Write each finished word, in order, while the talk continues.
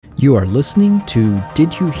You are listening to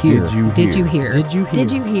Did You Hear? Did you hear? Did you hear?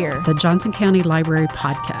 Did you hear? The Johnson County Library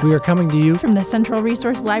Podcast. We are coming to you from the Central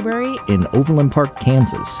Resource Library in Overland Park,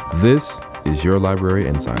 Kansas. This is your Library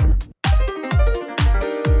Insider.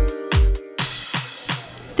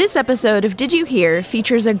 This episode of Did You Hear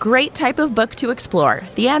features a great type of book to explore,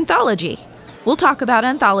 the anthology. We'll talk about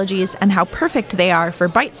anthologies and how perfect they are for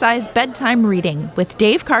bite-sized bedtime reading with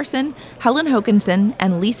Dave Carson, Helen Hokinson,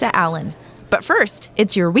 and Lisa Allen. But first,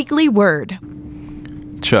 it's your weekly word.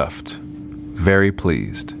 Chuffed. Very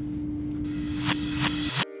pleased.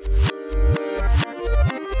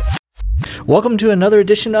 Welcome to another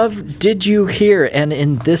edition of Did You Hear? And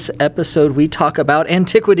in this episode, we talk about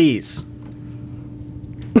antiquities.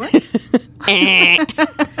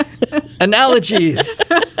 Analogies.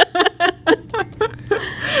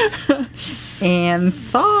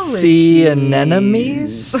 Anthology. Sea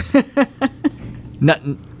anemones.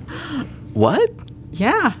 What?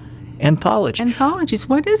 Yeah. Anthology. Anthologies.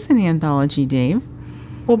 What is an anthology, Dave?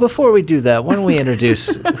 Well, before we do that, why don't we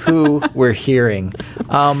introduce who we're hearing?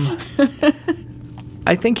 I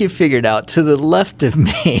think you figured out to the left of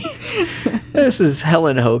me. This is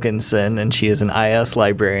Helen Hokinson, and she is an IS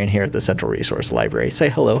librarian here at the Central Resource Library. Say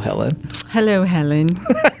hello, Helen. Hello, Helen.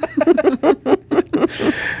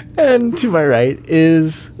 And to my right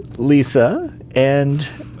is Lisa, and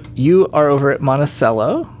you are over at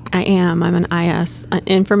Monticello. I am. I'm an IS, an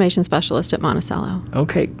information specialist at Monticello.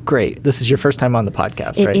 Okay, great. This is your first time on the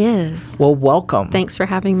podcast, right? It is. Well, welcome. Thanks for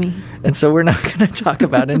having me. And so we're not going to talk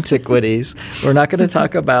about antiquities. We're not going to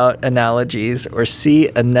talk about analogies or sea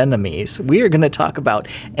anemones. We are going to talk about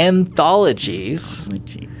anthologies.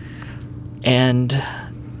 And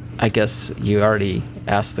I guess you already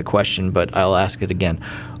asked the question, but I'll ask it again.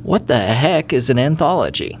 What the heck is an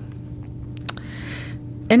anthology?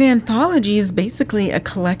 An anthology is basically a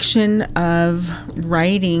collection of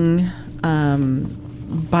writing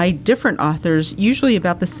by different authors, usually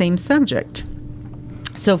about the same subject.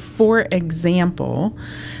 So, for example,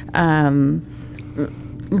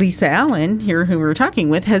 Lisa Allen, here who we're talking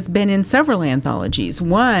with, has been in several anthologies.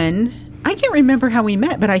 One, I can't remember how we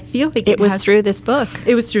met, but I feel like it was through this book.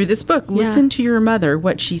 It was through this book. Yeah. Listen to Your Mother,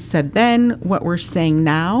 What She Said Then, What We're Saying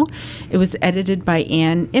Now. It was edited by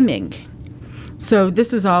Anne Imming. So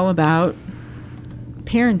this is all about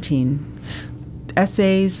parenting,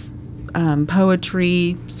 essays,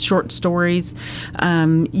 poetry, short stories.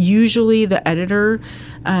 Usually the editor,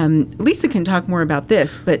 Lisa can talk more about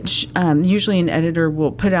this, but usually an editor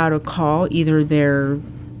will put out a call. Either they're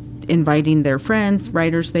inviting their friends,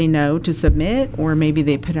 writers they know, to submit, or maybe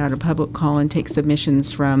they put out a public call and take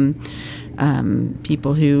submissions from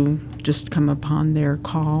people who just come upon their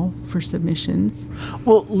call for submissions.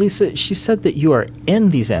 Well, Lisa, she said that you are in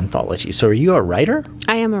these anthologies. So are you a writer?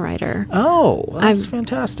 I am a writer. Oh, that's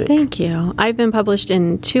fantastic. Thank you. I've been published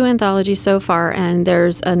in 2 anthologies so far, and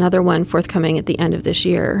there's another one forthcoming at the end of this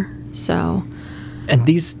year. So, and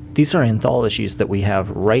these are anthologies that we have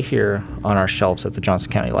right here on our shelves at the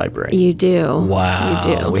Johnson County Library. You do. Wow.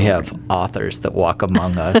 You do. We have authors that walk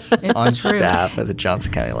among us on true. staff at the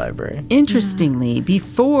Johnson County Library. Interestingly,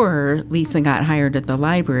 before Lisa got hired at the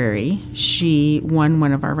library, she won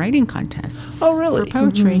one of our writing contests. Oh, really? For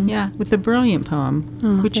poetry, yeah, with a brilliant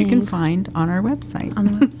poem, which you can thanks. find on our website. On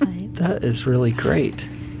the website. That is really great.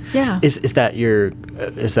 Yeah. Is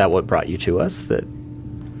that what brought you to us? That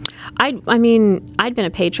I mean, I'd been a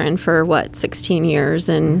patron for, 16 years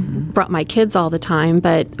and brought my kids all the time.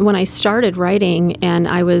 But when I started writing, and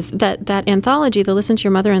I was, that anthology, the Listen to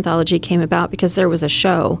Your Mother anthology, came about because there was a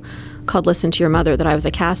show called Listen to Your Mother that I was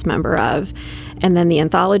a cast member of. And then the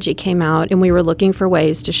anthology came out, and we were looking for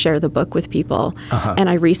ways to share the book with people. Uh-huh. And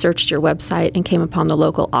I researched your website and came upon the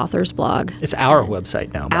local authors blog. it's our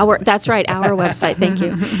website now. That's right, our website. Thank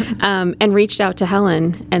you. And reached out to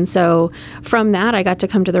Helen. And so from that, I got to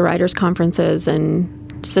come to the writers' conferences and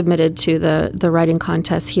submitted to the writing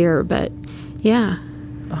contest here. But yeah.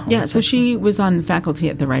 Oh, yeah, so she was on the faculty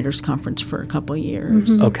at the Writers' Conference for a couple of years.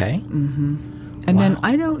 Mm-hmm. Okay. Mm-hmm. And then,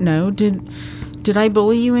 I don't know, did I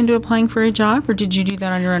bully you into applying for a job, or did you do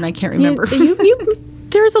that on your own? I can't remember.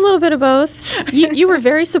 There's a little bit of both. You were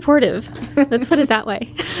very supportive. Let's put it that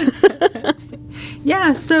way.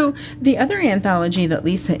 Yeah, so the other anthology that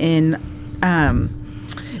Lisa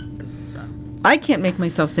I can't make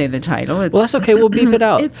myself say the title. Well, that's okay. We'll beep it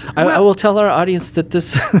out. I will tell our audience that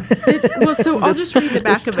this... I'll just read the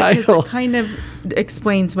back of it because it kind of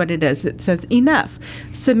explains what it is. It says, enough.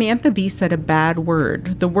 Samantha Bee said a bad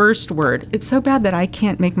word, the worst word. It's so bad that I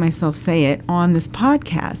can't make myself say it on this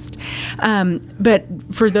podcast. But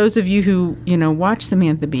for those of you who, watch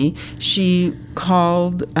Samantha Bee, she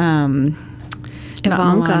called...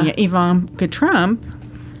 Ivanka Trump,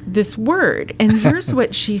 this word. And here's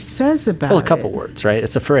what she says about it. Well, a couple words, right?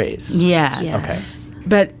 It's a phrase. Yes. Okay.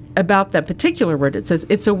 But about that particular word, it says,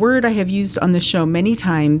 "It's a word I have used on the show many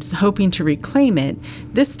times, hoping to reclaim it.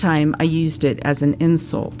 This time I used it as an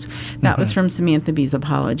insult." That was from Samantha Bee's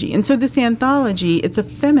apology. And so this anthology, it's a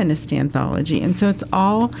feminist anthology. And so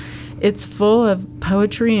it's full of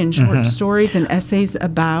poetry and short stories and essays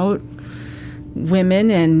about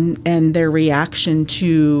women and their reaction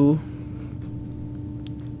to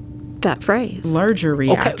that phrase. larger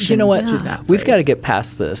reactions Okay, you know what? to that We've got to phrase. get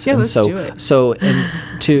past this. Yeah, and let's so, do it. So,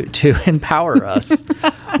 to empower us,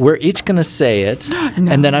 we're each going to say it,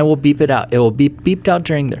 and then I will beep it out. It will be beeped out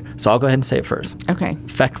during there. So I'll go ahead and say it first. Okay.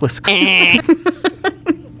 Feckless.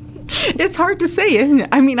 It's hard to say, isn't it?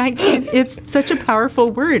 I mean, I can't. It's such a powerful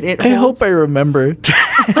word. I hope I remember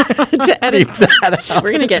To edit. beep that out.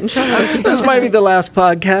 We're going to get in trouble. This might be the last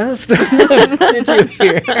podcast. Did you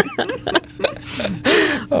hear?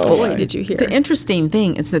 Boy, did you hear. The interesting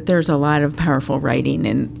thing is that there's a lot of powerful writing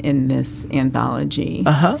in this anthology.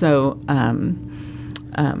 So,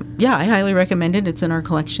 yeah, I highly recommend it. It's in our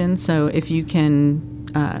collection. So if you can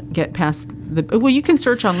get past you can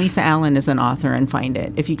search on Lisa Allen as an author and find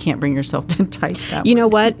it if you can't bring yourself to type that. You know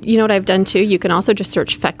what? You know what I've done too? You can also just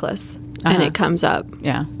search feckless and it comes up.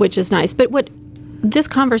 Yeah. Which is nice. But what this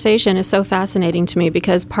conversation is so fascinating to me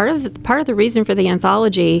because part of the reason for the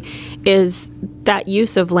anthology is that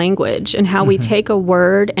use of language and how we take a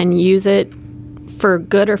word and use it for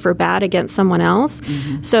good or for bad against someone else.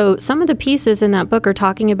 So some of the pieces in that book are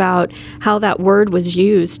talking about how that word was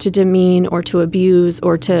used to demean or to abuse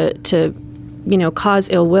or to cause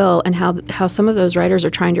ill will, and how some of those writers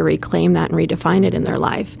are trying to reclaim that and redefine it in their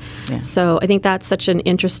life. Yeah. So I think that's such an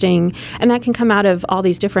interesting, and that can come out of all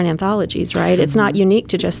these different anthologies, right? It's not unique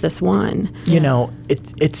to just this one. You know,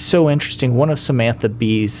 it's so interesting. One of Samantha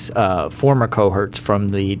Bee's former cohorts from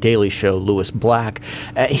The Daily Show, Louis Black,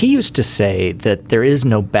 he used to say that there is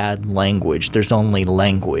no bad language, there's only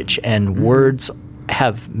language, and words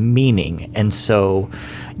have meaning. And so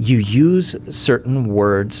you use certain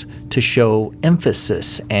words to show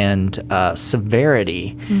emphasis and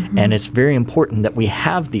severity. And it's very important that we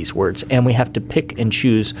have these words and we have to pick and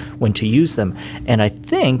choose when to use them. And I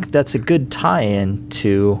think that's a good tie-in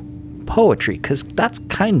to poetry because that's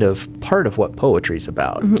kind of part of what poetry is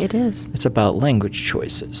about. It is. It's about language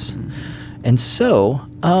choices. And so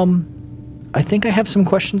I think I have some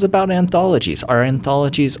questions about anthologies. Are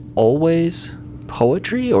anthologies always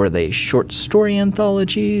poetry, or are they short story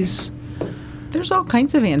anthologies? There's all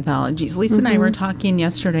kinds of anthologies. Lisa and I were talking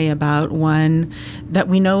yesterday about one that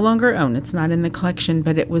we no longer own. It's not in the collection,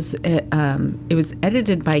 but it was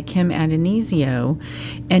edited by Kim Adonisio,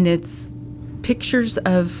 and it's pictures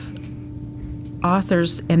of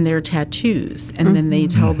authors and their tattoos, and then they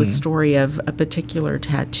tell the story of a particular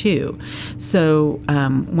tattoo. So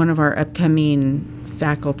one of our upcoming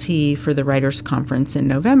faculty for the Writers' Conference in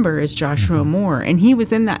November is Joshua Moore, and he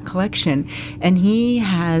was in that collection, and he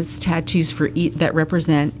has tattoos for that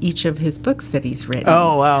represent each of his books that he's written.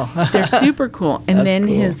 Oh, wow. They're super cool. And That's then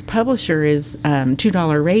cool. his publisher is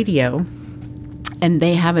 $2 Radio, and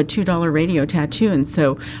they have a $2 Radio tattoo. And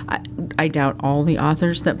so I doubt all the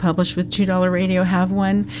authors that publish with $2 Radio have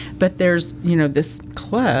one, but there's, this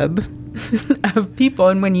club of people,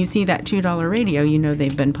 and when you see that $2 Radio,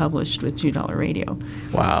 they've been published with $2 Radio.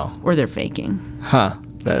 Wow. Or they're faking. Huh.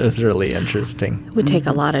 That is really interesting. It would take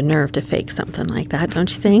a lot of nerve to fake something like that,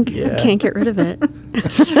 don't you think? Yeah. Can't get rid of it.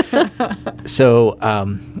 So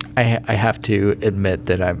I have to admit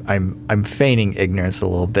that I'm feigning ignorance a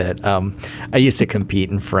little bit. I used to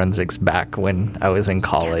compete in forensics back when I was in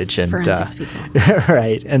college, Yes, and forensics people.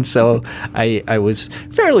 right. And so I was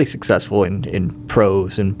fairly successful in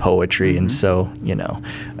prose and poetry, and so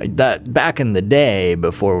that back in the day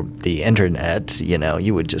before the internet,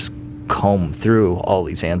 you would just comb through all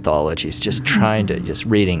these anthologies, just trying to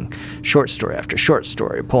reading short story after short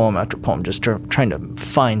story, poem after poem, just trying to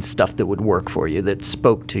find stuff that would work for you, that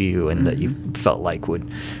spoke to you, and that you felt like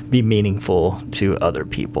would be meaningful to other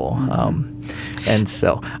people. And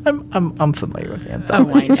so I'm familiar with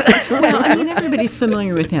anthologies. Well, everybody's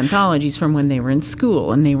familiar with anthologies from when they were in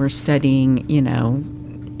school and they were studying,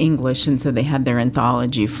 English, and so they had their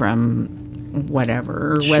anthology from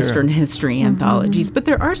whatever, Sure. Western history anthologies, but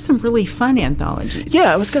there are some really fun anthologies.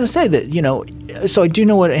 Yeah, I was going to say that, so I do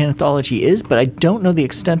know what an anthology is, but I don't know the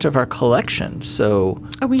extent of our collection. So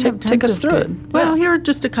We have tons take us of through good. it. Well, Yeah. here are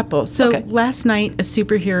just a couple. So Okay. last night, a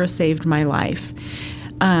superhero saved my life.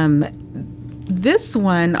 This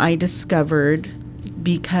one I discovered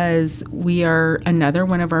because we are another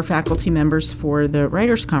one of our faculty members for the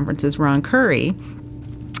Writers' Conference is Ron Curry.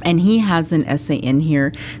 And he has an essay in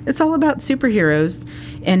here that's all about superheroes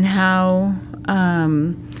and how,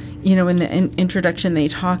 in the introduction they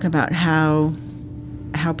talk about how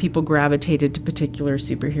people gravitated to particular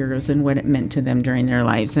superheroes and what it meant to them during their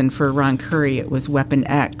lives. And for Ron Curry, it was Weapon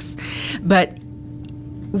X. But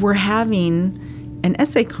we're having an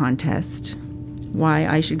essay contest, why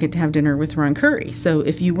I should get to have dinner with Ron Curry. So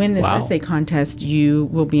if you win this essay contest, you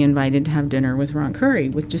will be invited to have dinner with Ron Curry,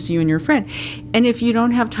 with just you and your friend. And if you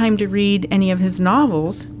don't have time to read any of his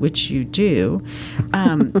novels, which you do,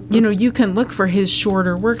 you can look for his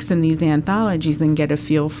shorter works in these anthologies and get a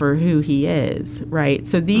feel for who he is, right?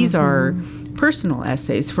 So these are personal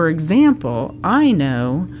essays. For example, I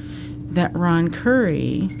know that Ron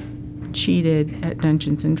Curry cheated at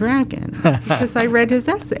Dungeons and Dragons because I read his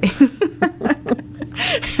essay.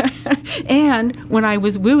 And when I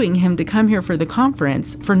was wooing him to come here for the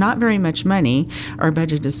conference for not very much money, our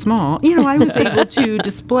budget is small, I was able to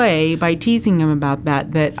display by teasing him about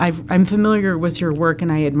that I'm familiar with your work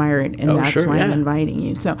and I admire it, and that's why I'm inviting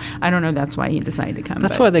you. So I don't know, that's why he decided to come.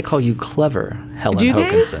 That's why they call you clever, Helen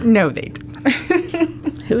Hokinson. They? No, they do.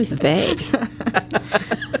 Who's they?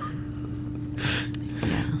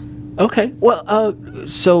 Okay. Well,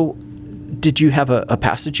 so did you have a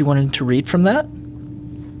passage you wanted to read from that?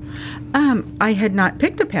 I had not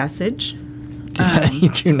picked a passage. You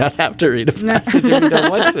do not have to read a passage if you don't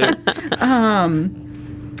want to.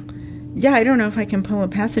 Yeah, I don't know if I can pull a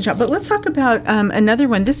passage out, but let's talk about another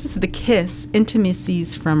one. This is The Kiss,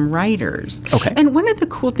 Intimacies from Writers. Okay. And one of the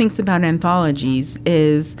cool things about anthologies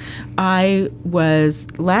is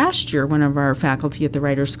last year, one of our faculty at the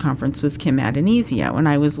Writers' Conference was Kim Adonisio, and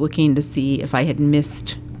I was looking to see if I had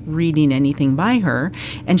missed reading anything by her,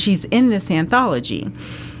 and she's in this anthology.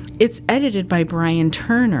 It's edited by Brian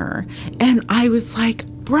Turner, and I was like,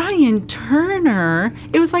 Brian Turner?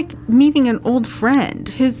 It was like meeting an old friend.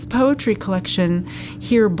 His poetry collection,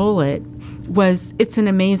 Here Bullet, it's an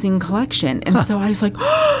amazing collection. And so I was like,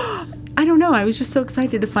 I don't know. I was just so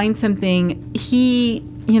excited to find something. He,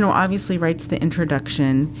 obviously writes the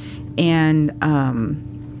introduction, and,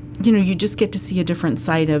 you just get to see a different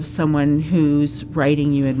side of someone whose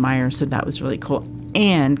writing you admire. So that was really cool.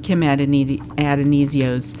 And Kim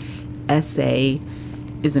Adonisio's essay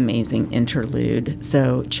is amazing, Interlude.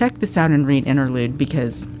 So check this out and read Interlude,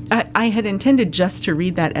 because I had intended just to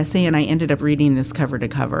read that essay, and I ended up reading this cover to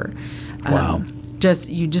cover. Wow.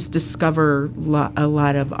 You just discover a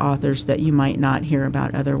lot of authors that you might not hear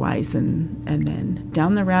about otherwise, and then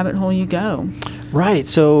down the rabbit hole you go. Right.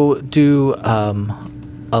 So do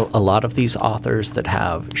a lot of these authors that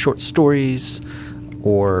have short stories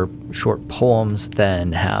or short poems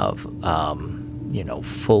then have,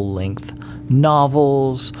 full-length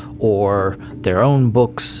novels or their own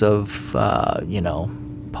books of,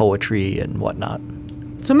 poetry and whatnot?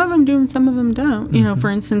 Some of them do and some of them don't. For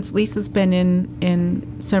instance, Lisa's been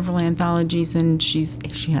in several anthologies, and she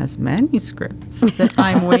has manuscripts that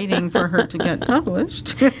I'm waiting for her to get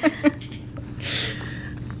published.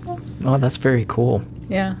 Oh, that's very cool.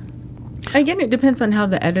 Yeah. Again, it depends on how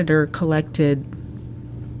the editor collected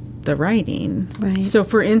the writing. Right. So,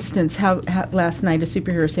 for instance, how Last Night a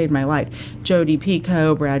Superhero Saved My Life, Jodi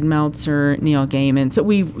Picoult, Brad Meltzer, Neil Gaiman. So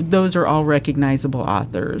those are all recognizable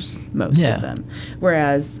authors, most of them.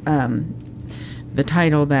 Whereas the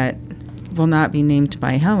title that will not be named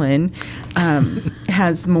by Helen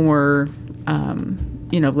has more,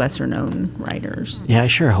 lesser known writers. Yeah, I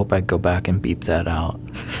sure hope I go back and beep that out.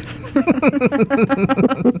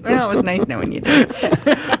 Well, it was nice knowing you did.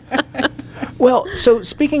 Well, so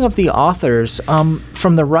speaking of the authors,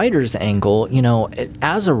 from the writer's angle,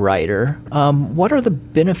 as a writer, what are the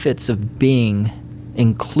benefits of being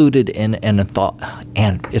included in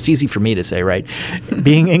and it's easy for me to say, right?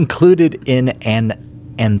 Being included in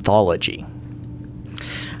an anthology.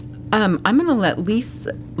 I'm going to let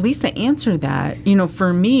Lisa answer that.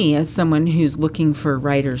 For me, as someone who's looking for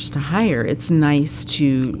writers to hire, it's nice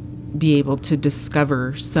to be able to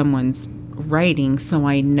discover someone's writing so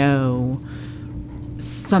I know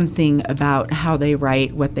something about how they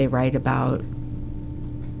write, what they write about,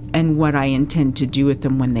 and what I intend to do with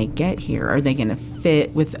them when they get here. Are they going to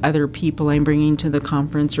fit with other people I'm bringing to the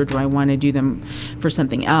conference, or do I want to do them for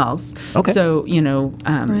something else? Okay. So,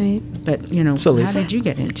 right. But, So how Lisa? did you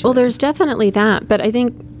get into Well, it? there's definitely that, but I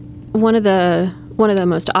think one of the one of the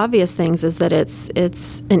most obvious things is that it's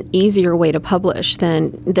an easier way to publish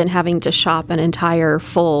than having to shop an entire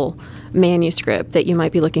full manuscript that you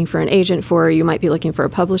might be looking for an agent for, or you might be looking for a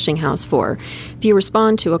publishing house for. If you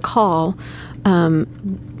respond to a call,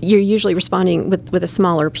 you're usually responding with a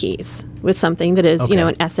smaller piece, with something that is,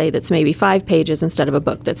 an essay that's maybe 5 pages instead of a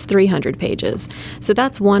book that's 300 pages. So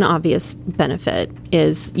that's one obvious benefit,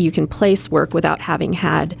 is you can place work without having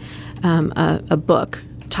had a book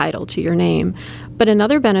title to your name. But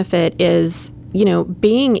another benefit is,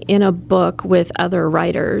 being in a book with other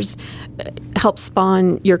writers helps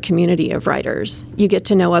spawn your community of writers. You get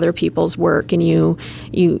to know other people's work, and you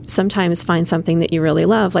sometimes find something that you really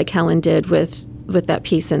love, like Helen did with that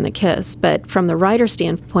piece in The Kiss. But from the writer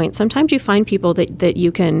standpoint, sometimes you find people that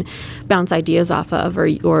you can bounce ideas off of,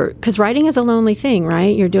 or because writing is a lonely thing,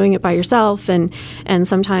 right? You're doing it by yourself, and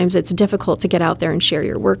sometimes it's difficult to get out there and share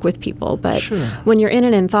your work with people. But when you're in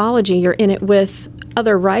an anthology, you're in it with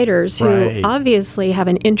other writers who obviously have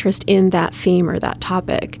an interest in that theme or that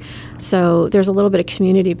topic. So there's a little bit of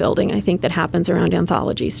community building, I think, that happens around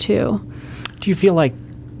anthologies too. Do you feel like,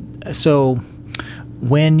 so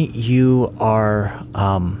when you are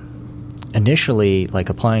initially like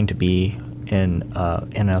applying to be in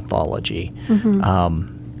an anthology,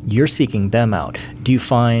 you're seeking them out. Do you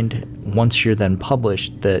find once you're then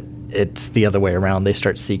published that it's the other way around? They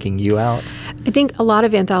start seeking you out? I think a lot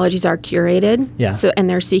of anthologies are curated. Yeah. So, and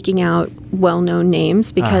they're seeking out well-known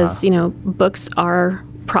names because, books are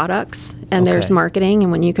products, and there's marketing,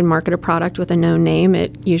 and when you can market a product with a known name,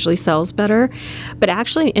 it usually sells better. But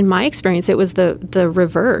actually, in my experience, it was the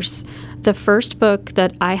reverse. The first book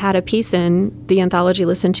that I had a piece in, the anthology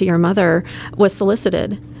Listen to Your Mother, was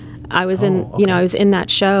solicited. I was I was in that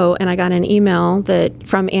show, and I got an email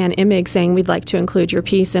from Ann Imig saying, we'd like to include your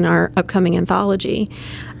piece in our upcoming anthology.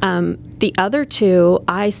 The other two,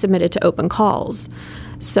 I submitted to open calls.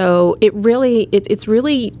 So it's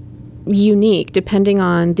really unique depending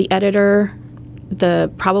on the editor,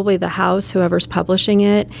 probably the house, whoever's publishing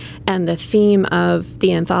it, and the theme of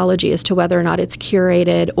the anthology as to whether or not it's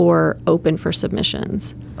curated or open for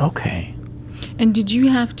submissions. Okay. And did you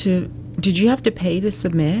have to pay to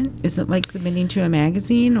submit? Is it like submitting to a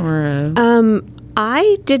magazine or a...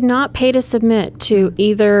 I did not pay to submit to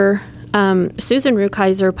either. Susan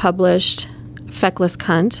Rukeyser published Feckless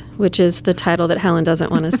Cunt, which is the title that Helen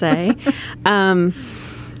doesn't want to say,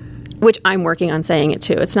 which I'm working on saying it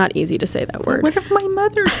too. It's not easy to say that word. What if my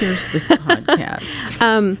mother hears this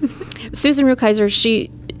podcast? Susan Rukeyser,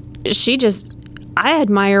 she just... I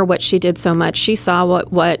admire what she did so much. She saw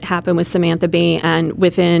what happened with Samantha Bee, and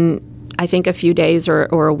within, I think, a few days or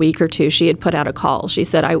a week or two, she had put out a call. She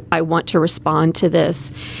said, I want to respond to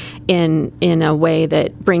this in a way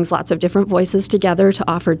that brings lots of different voices together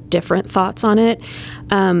to offer different thoughts on it.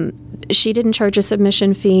 She didn't charge a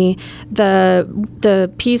submission fee. The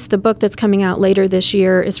book that's coming out later this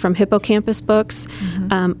year is from Hippocampus Books.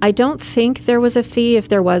 I don't think there was a fee. If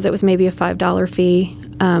there was, it was maybe a $5 fee.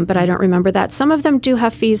 But I don't remember that. Some of them do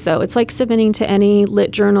have fees, though. It's like submitting to any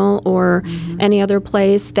lit journal or any other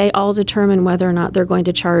place. They all determine whether or not they're going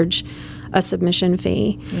to charge a submission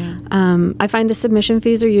fee. Yeah. I find the submission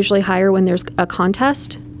fees are usually higher when there's a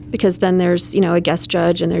contest, because then there's a guest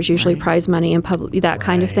judge, and there's usually prize money and that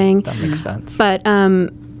kind of thing. That makes sense. But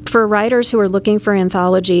for writers who are looking for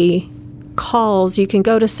anthology calls, you can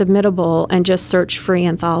go to Submittable and just search free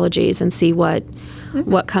anthologies and see what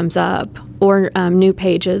comes up. Or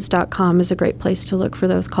newpages.com is a great place to look for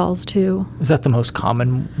those calls too. Is that the most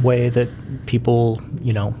common way that people,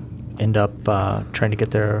 end up trying to get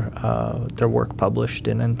their work published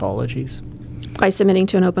in anthologies? By submitting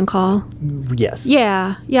to an open call? Yes.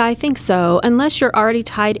 Yeah, I think so. Unless you're already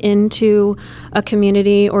tied into a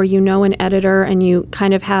community, or an editor and you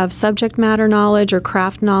kind of have subject matter knowledge or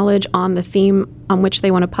craft knowledge on the theme on which they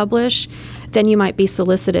want to publish, then you might be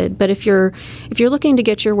solicited. But if you're looking to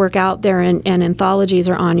get your work out there and anthologies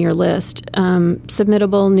are on your list,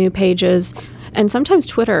 Submittable, New Pages, and sometimes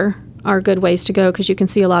Twitter are good ways to go, because you can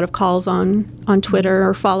see a lot of calls on Twitter,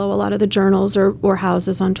 or follow a lot of the journals or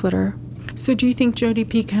houses on Twitter. So do you think Jodi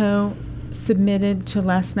Picoult submitted to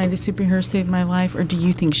Last Night a Superhero Saved My Life, or do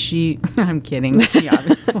you think she... I'm kidding. She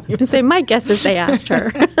obviously... Say, my guess is they asked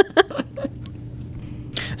her.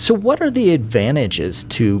 So what are the advantages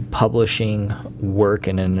to publishing work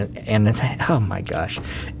in an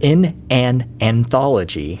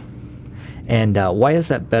anthology? And why is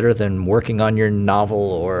that better than working on your novel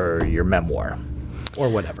or your memoir or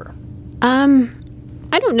whatever?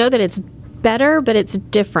 I don't know that it's better, but it's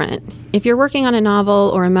different. If you're working on a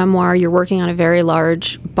novel or a memoir, you're working on a very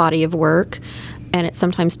large body of work. and it's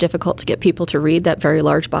sometimes difficult to get people to read that very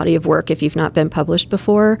large body of work if you've not been published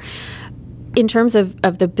before. In terms of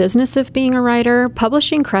the business of being a writer,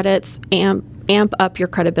 publishing credits amp up your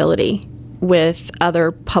credibility with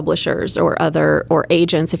other publishers or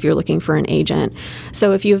agents if you're looking for an agent.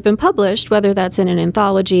 So if you've been published, whether that's in an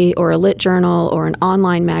anthology or a lit journal or an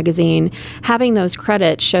online magazine, having those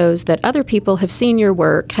credits shows that other people have seen your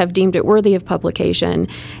work, have deemed it worthy of publication,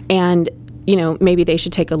 and maybe they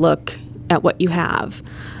should take a look at what you have.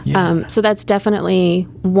 Yeah. So that's definitely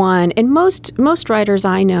one. And most writers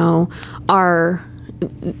I know are.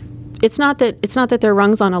 It's not that they're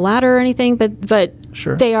rungs on a ladder or anything, but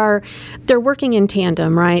Sure. they're working in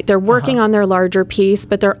tandem, right? They're working on their larger piece,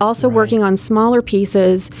 but they're also working on smaller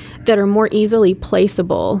pieces that are more easily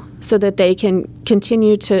placeable so that they can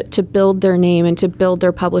continue to build their name and to build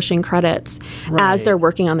their publishing credits as they're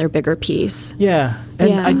working on their bigger piece. Yeah. And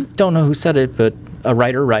Yeah. I don't know who said it, but a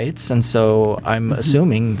writer writes, and so I'm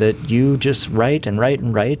assuming that you just write and write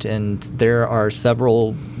and write, and there are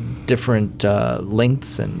several different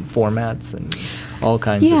lengths and formats and all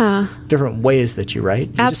kinds of different ways that you write.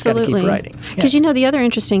 You Absolutely. just got to keep writing. Because the other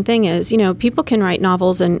interesting thing is, people can write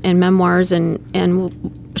novels and memoirs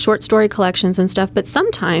and short story collections and stuff, but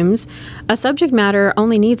sometimes a subject matter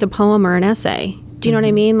only needs a poem or an essay. Do you know what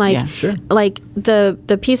I mean? Like, Yeah. Sure. Like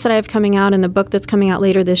the piece that I have coming out and the book that's coming out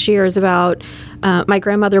later this year is about my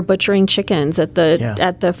grandmother butchering chickens at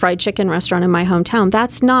the fried chicken restaurant in my hometown.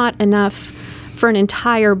 That's not enough for an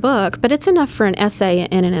entire book, but it's enough for an essay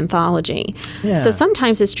in an anthology. Yeah. So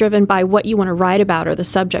sometimes it's driven by what you want to write about or the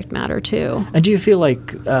subject matter too. And do you feel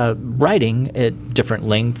like writing at different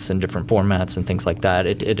lengths and different formats and things like that,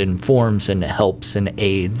 it informs and helps and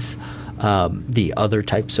aids the other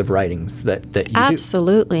types of writings that you do?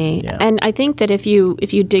 Absolutely. Yeah. And I think that if you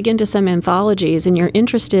dig into some anthologies and you're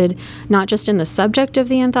interested not just in the subject of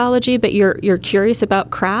the anthology, but you're curious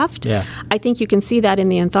about craft, I think you can see that in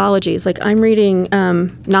the anthologies. Like I'm reading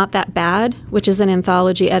Not That Bad, which is an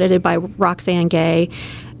anthology edited by Roxane Gay,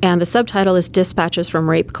 and the subtitle is Dispatches from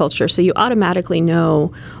Rape Culture. So you automatically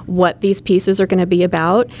know what these pieces are going to be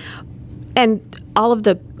about. And all of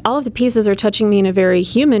the pieces are touching me in a very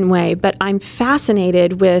human way, but I'm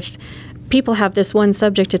fascinated with people have this one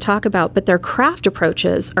subject to talk about, but their craft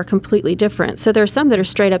approaches are completely different. So there are some that are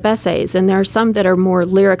straight up essays, and there are some that are more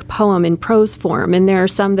lyric poem in prose form, and there are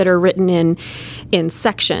some that are written in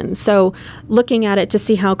sections. So looking at it to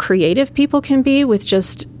see how creative people can be with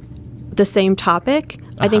just the same topic,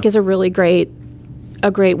 I think is a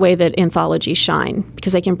great way that anthologies shine,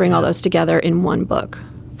 because they can bring all those together in one book.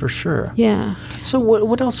 For sure. Yeah. So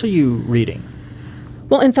what else are you reading?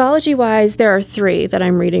 Well, anthology-wise, there are 3 that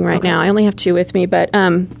I'm reading right now. I only have 2 with me, but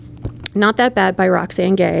Not That Bad by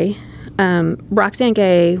Roxane Gay. Roxane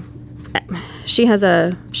Gay, she has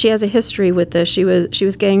a history with this. She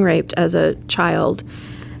was gang raped as a child,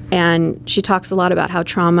 and she talks a lot about how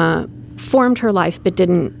trauma formed her life but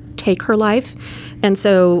didn't take her life. And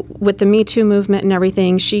so with the Me Too movement and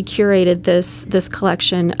everything, she curated this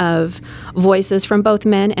collection of voices from both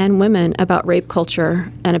men and women about rape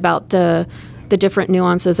culture and about the different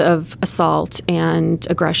nuances of assault and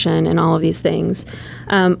aggression and all of these things.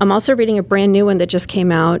 I'm also reading a brand new one that just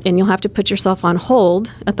came out, and you'll have to put yourself on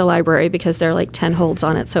hold at the library because there are like 10 holds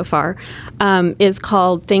on it so far, is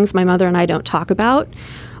called Things My Mother and I Don't Talk About,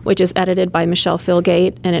 which is edited by Michelle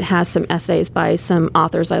Philgate, and it has some essays by some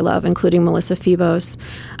authors I love, including Melissa Febos.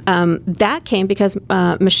 That came because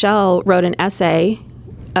Michelle wrote an essay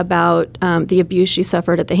about the abuse she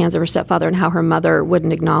suffered at the hands of her stepfather and how her mother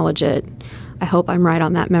wouldn't acknowledge it. I hope I'm right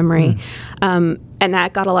on that memory. And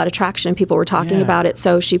that got a lot of traction. People were talking about it,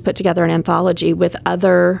 so she put together an anthology with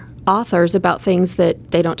other authors about things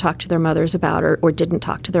that they don't talk to their mothers about or didn't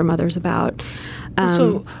talk to their mothers about.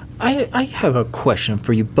 So I have a question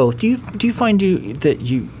for you both. Do you find that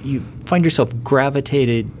you find yourself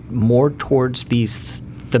gravitated more towards these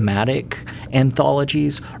thematic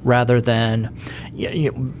anthologies rather than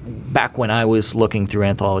back when I was looking through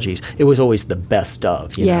anthologies, it was always the best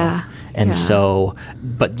of, you know? And so,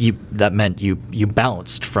 but that meant you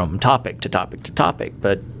bounced from topic to topic to topic,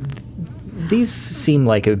 but these seem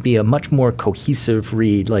like it would be a much more cohesive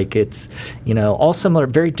read. Like it's, all similar,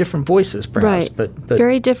 very different voices, perhaps, right. but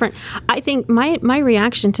very different. I think my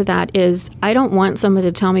reaction to that is I don't want someone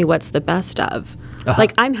to tell me what's the best of.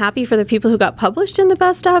 Like I'm happy for the people who got published in the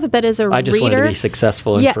best of, but as a reader, I just wanted to be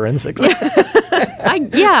successful in forensics.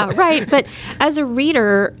 Right. But as a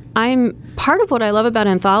reader, part of what I love about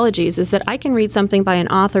anthologies is that I can read something by an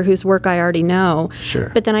author whose work I already know. Sure.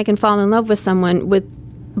 But then I can fall in love with someone with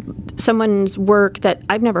someone's work that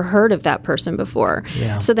I've never heard of that person before.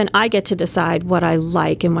 Yeah. So then I get to decide what I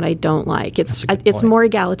like and what I don't like. That's a good It's point. more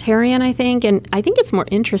egalitarian, I think, and I think it's more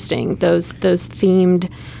interesting, those themed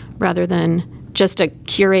rather than just a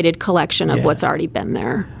curated collection of Yeah. what's already been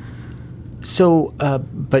there. So,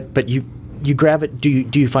 but you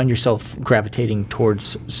do you find yourself gravitating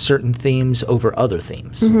towards certain themes over other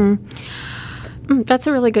themes? That's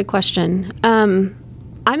a really good question. I'm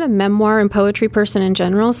a memoir and poetry person in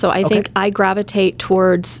general, so I think I gravitate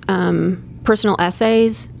towards personal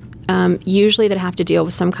essays, usually that have to deal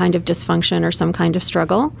with some kind of dysfunction or some kind of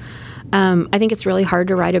struggle. I think it's really hard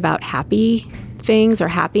to write about happy things or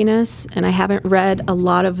happiness, and I haven't read a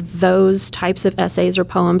lot of those types of essays or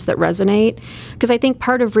poems that resonate, because I think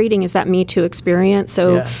part of reading is that Me Too experience.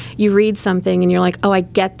 So you read something and you're like, oh, I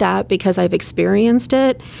get that because I've experienced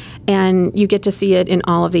it, and you get to see it in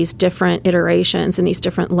all of these different iterations and these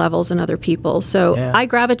different levels in other people. So I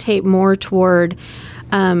gravitate more toward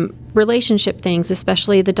relationship things,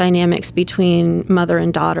 especially the dynamics between mother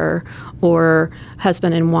and daughter or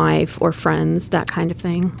husband and wife or friends, that kind of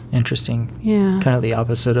thing. Interesting. Yeah. Kind of the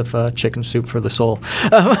opposite of Chicken Soup for the Soul.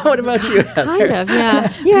 What about you, Heather? Kind of,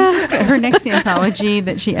 yeah. Yeah. Her next anthology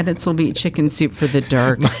that she edits will be Chicken Soup for the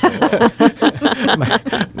Dark.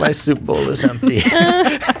 My soup bowl is empty.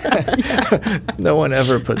 No one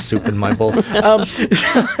ever puts soup in my bowl.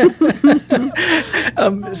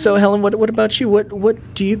 So Helen, what about you?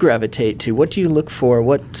 What do you gravitate to? What do you look for?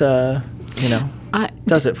 What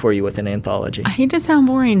does it for you with an anthology? I hate to sound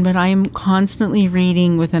boring, but I am constantly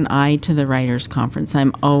reading with an eye to the Writers' Conference.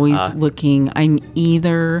 I'm always looking. I'm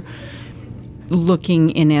either looking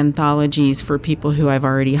in anthologies for people who I've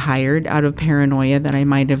already hired out of paranoia that I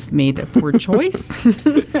might have made a poor choice,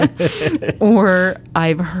 or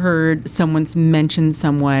I've heard someone's mentioned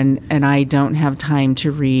someone and I don't have time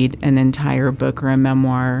to read an entire book or a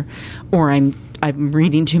memoir, or I'm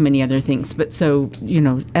reading too many other things. But so,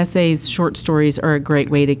 essays, short stories are a great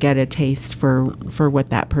way to get a taste for what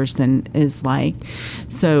that person is like.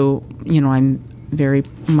 So, I'm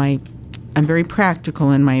very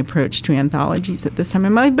practical in my approach to anthologies at this time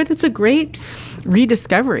in my life, but it's a great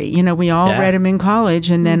rediscovery. We all read them in college,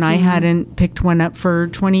 and then I hadn't picked one up for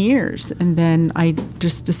 20 years. And then I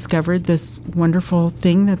just discovered this wonderful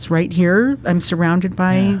thing that's right here. I'm surrounded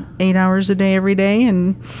by 8 hours a day, every day.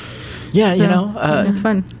 And it's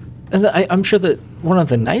fun. And I'm sure that one of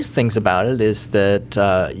the nice things about it is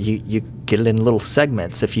that you get it in little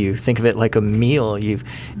segments. If you think of it like a meal, you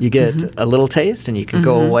get a little taste, and you can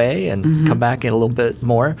go away and come back in a little bit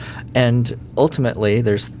more. And ultimately,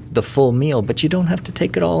 there's the full meal, but you don't have to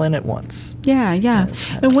take it all in at once. Yeah.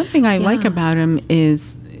 And one thing I like about him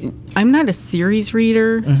is I'm not a series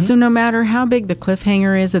reader, so no matter how big the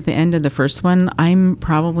cliffhanger is at the end of the first one, I'm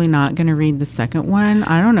probably not going to read the second one.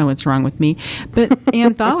 I don't know what's wrong with me. But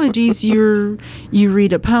anthologies, you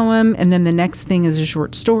read a poem, and then the next thing is a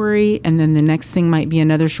short story, and then the next thing might be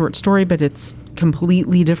another short story, but it's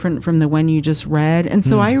completely different from the one you just read. And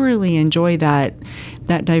so I really enjoy that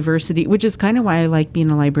diversity, which is kind of why I like being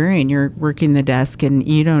a librarian. You're working the desk and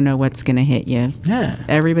you don't know what's going to hit you. Yeah.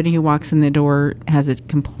 Everybody who walks in the door has a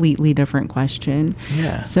completely different question.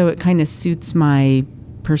 Yeah. So it kind of suits my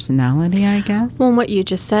personality, I guess. Well, what you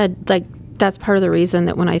just said, that's part of the reason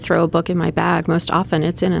that when I throw a book in my bag, most often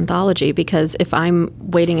it's an anthology, because if I'm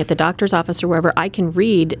waiting at the doctor's office or wherever, I can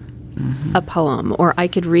read a poem, or I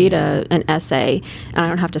could read an essay, and I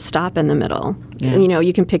don't have to stop in the middle. Yeah.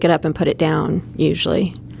 You can pick it up and put it down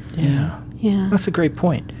usually. Yeah. Yeah. That's a great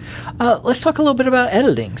point. Let's talk a little bit about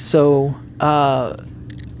editing. So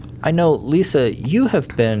I know, Lisa, you have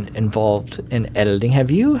been involved in editing. Have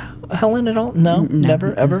you, Helen, at all? No?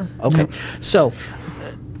 Never? Ever? Okay. Nope. So,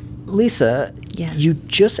 Lisa, Yes. you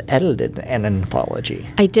just edited an anthology.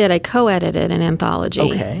 I did. I co-edited an anthology.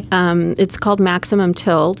 Okay. It's called Maximum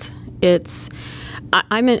Tilt.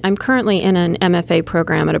 I'm currently in an MFA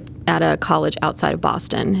program at a college outside of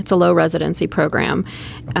Boston. It's a low residency program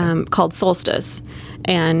called Solstice.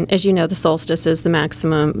 And as you know, the solstice is the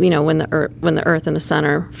maximum, when the Earth and the sun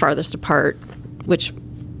are farthest apart, which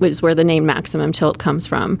is where the name Maximum Tilt comes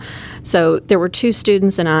from. So there were two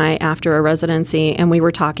students and I after a residency, and we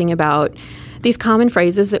were talking about these common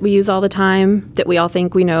phrases that we use all the time, that we all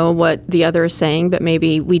think we know what the other is saying, but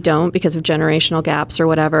maybe we don't because of generational gaps or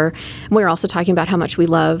whatever. And we were also talking about how much we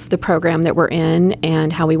love the program that we're in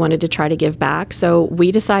and how we wanted to try to give back. So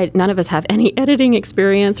we decided, none of us have any editing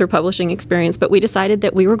experience or publishing experience, but we decided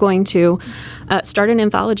that we were going to start an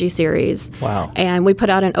anthology series. Wow. And we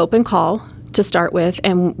put out an open call to start with,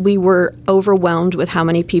 and we were overwhelmed with how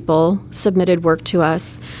many people submitted work to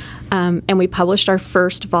us. And we published our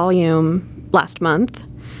first volume last month,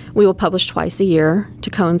 We will publish twice a year to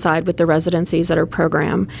coincide with the residencies at our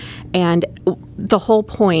program. And the whole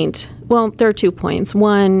point, well, there are 2 points.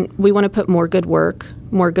 One, we want to put more good work,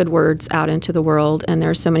 more good words out into the world. And there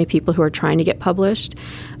are so many people who are trying to get published,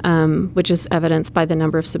 which is evidenced by the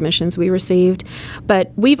number of submissions we received.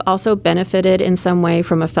 But we've also benefited in some way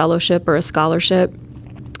from a fellowship or a scholarship.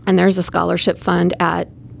 And there's a scholarship fund at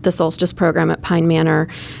the Solstice program at Pine Manor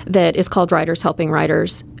that is called Writers Helping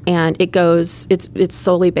Writers. And it's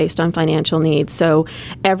solely based on financial needs. So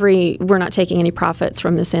we're not taking any profits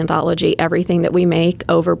from this anthology. Everything that we make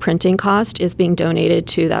over printing cost is being donated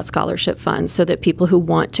to that scholarship fund so that people who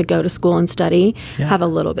want to go to school and study have a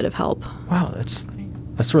little bit of help. Wow,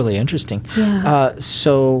 that's really interesting. Yeah.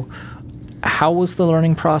 So how was the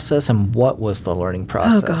learning process and what was the learning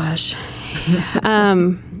process? Oh,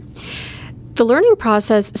 gosh. The learning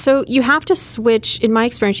process, so you have to switch, in my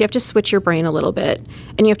experience, you have to switch your brain a little bit,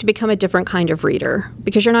 and you have to become a different kind of reader,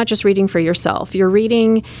 because you're not just reading for yourself. You're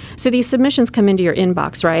reading, so these submissions come into your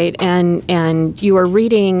inbox, right? And you are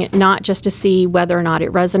reading not just to see whether or not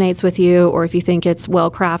it resonates with you or if you think it's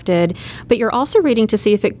well crafted, but you're also reading to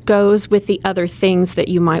see if it goes with the other things that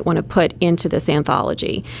you might want to put into this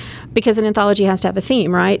anthology. Because an anthology has to have a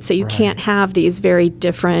theme, right? So you can't have these very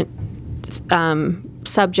different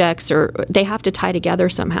subjects, or they have to tie together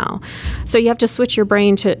somehow. So you have to switch your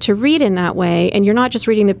brain to read in that way, and you're not just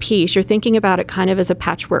reading the piece, you're thinking about it kind of as a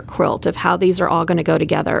patchwork quilt of how these are all going to go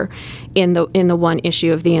together in the one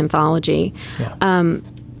issue of the anthology. Yeah. And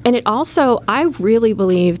it also, I really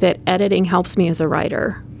believe that editing helps me as a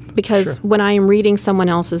writer, because when I am reading someone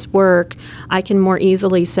else's work, I can more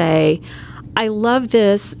easily say, I love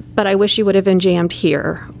this, but I wish you would have been jammed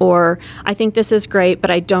here. Or I think this is great,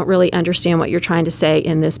 but I don't really understand what you're trying to say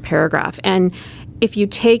in this paragraph. And if you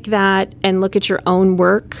take that and look at your own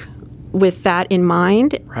work with that in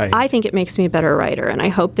mind, I think it makes me a better writer. And I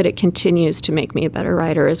hope that it continues to make me a better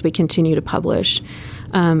writer as we continue to publish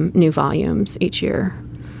new volumes each year.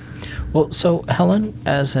 Well, so Helen,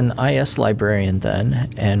 as an IS librarian then,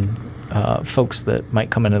 and folks that might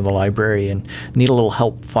come into the library and need a little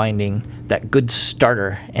help finding that good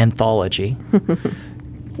starter anthology,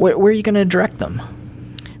 where are you going to direct them?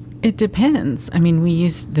 It depends. I mean, we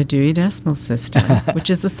use the Dewey Decimal System, which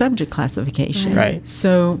is a subject classification. Right.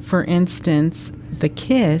 So, for instance, the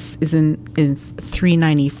KISS is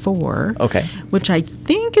 394. Okay. Which I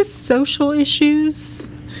think is social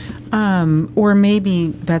issues, or maybe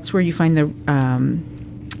that's where you find the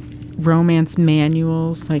romance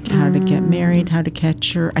manuals, like how to get married, how to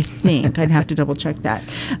catch your, I think. I'd have to double check that.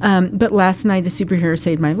 But Last Night a Superhero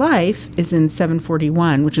Saved My Life is in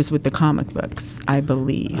 741, which is with the comic books, I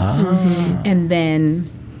believe. And then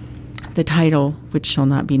the title, which shall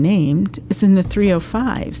not be named, is in the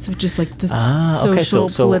 305. So just like the social,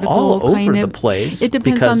 so political all kind over of the place. It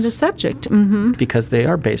depends on the subject. Because they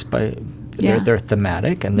are based by, they're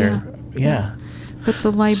thematic and they're, But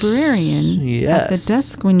the librarian at the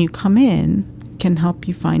desk when you come in can help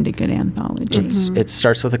you find a good anthology. It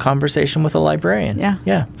starts with a conversation with a librarian.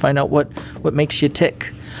 Yeah. Find out what makes you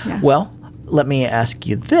tick. Yeah. Well, let me ask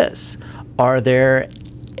you this.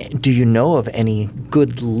 Do you know of any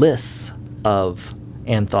good lists of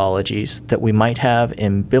anthologies that we might have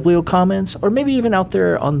in BiblioCommons or maybe even out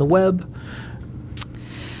there on the web?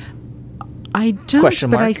 I don't,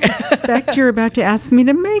 but I suspect you're about to ask me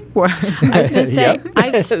to make one. I was going to say,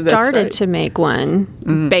 I've started to make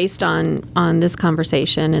one based on this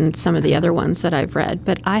conversation and some of the other ones that I've read,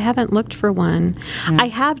 but I haven't looked for one. I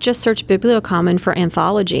have just searched BiblioCommon for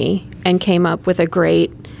anthology and came up with a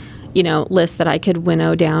great list that I could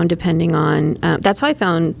winnow down depending on, that's how I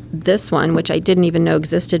found this one, which I didn't even know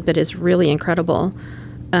existed, but is really incredible.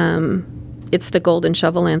 It's the Golden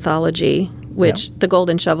Shovel Anthology, which the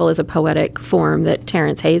Golden Shovel is a poetic form that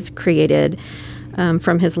Terrence Hayes created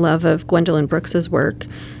from his love of Gwendolyn Brooks's work.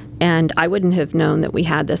 And I wouldn't have known that we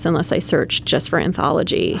had this unless I searched just for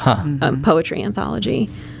anthology, poetry anthology.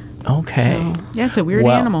 Okay. So, it's a weird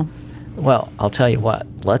animal. Well, I'll tell you what.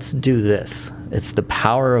 Let's do this. It's the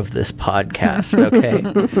power of this podcast,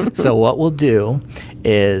 okay? So what we'll do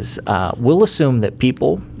is we'll assume that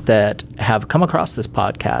people that have come across this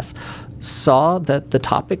podcast saw that the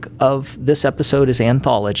topic of this episode is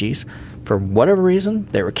anthologies. For whatever reason,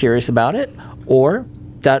 they were curious about it, or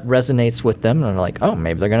that resonates with them, and they're like, oh,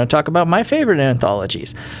 maybe they're going to talk about my favorite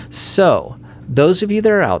anthologies. So those of you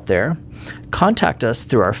that are out there, contact us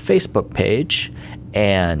through our Facebook page,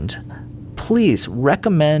 and please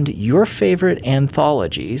recommend your favorite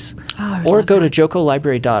anthologies, or go to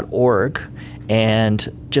jocolibrary.org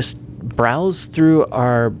and just browse through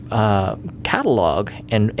our catalog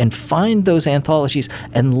and find those anthologies,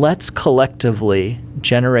 and let's collectively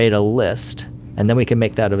generate a list, and then we can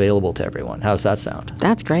make that available to everyone. How does that sound?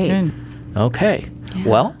 That's great. Good. Okay.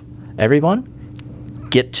 Well, everyone,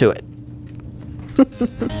 get to it.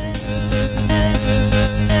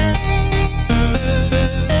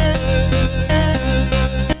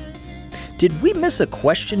 Did we miss a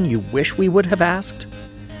question you wish we would have asked?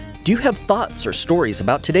 Do you have thoughts or stories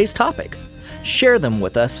about today's topic? Share them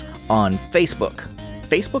with us on Facebook,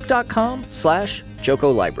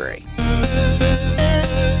 facebook.com/Joco Library.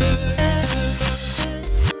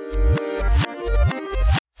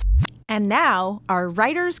 And now, our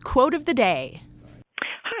writer's quote of the day.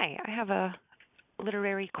 Hi, I have a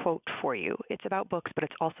literary quote for you. It's about books, but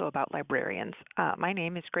it's also about librarians. My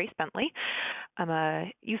name is Grace Bentley. I'm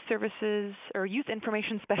a youth services or youth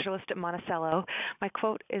information specialist at Monticello. My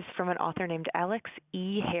quote is from an author named Alex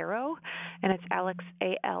E. Harrow, and it's Alex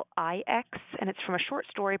A-L-I-X, and it's from a short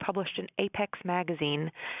story published in Apex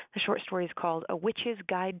magazine. The short story is called A Witch's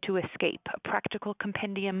Guide to Escape, a practical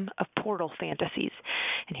compendium of portal fantasies.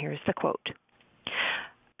 And here's the quote.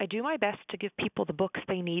 I do my best to give people the books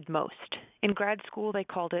they need most. In grad school, they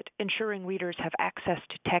called it ensuring readers have access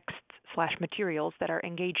to texts/materials that are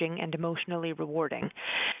engaging and emotionally rewarding.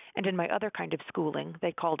 And in my other kind of schooling,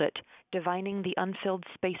 they called it divining the unfilled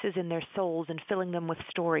spaces in their souls and filling them with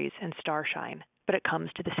stories and starshine. But it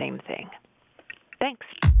comes to the same thing. Thanks.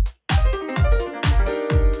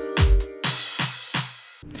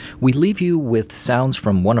 We leave you with sounds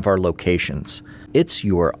from one of our locations. It's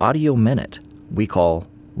your audio minute we call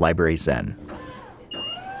Library Zen.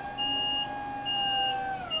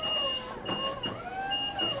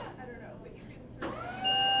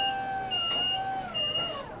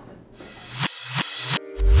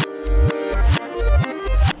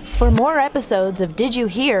 For more episodes of Did You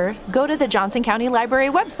Hear, go to the Johnson County Library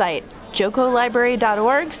website,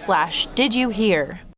 jocolibrary.org/didyouhear.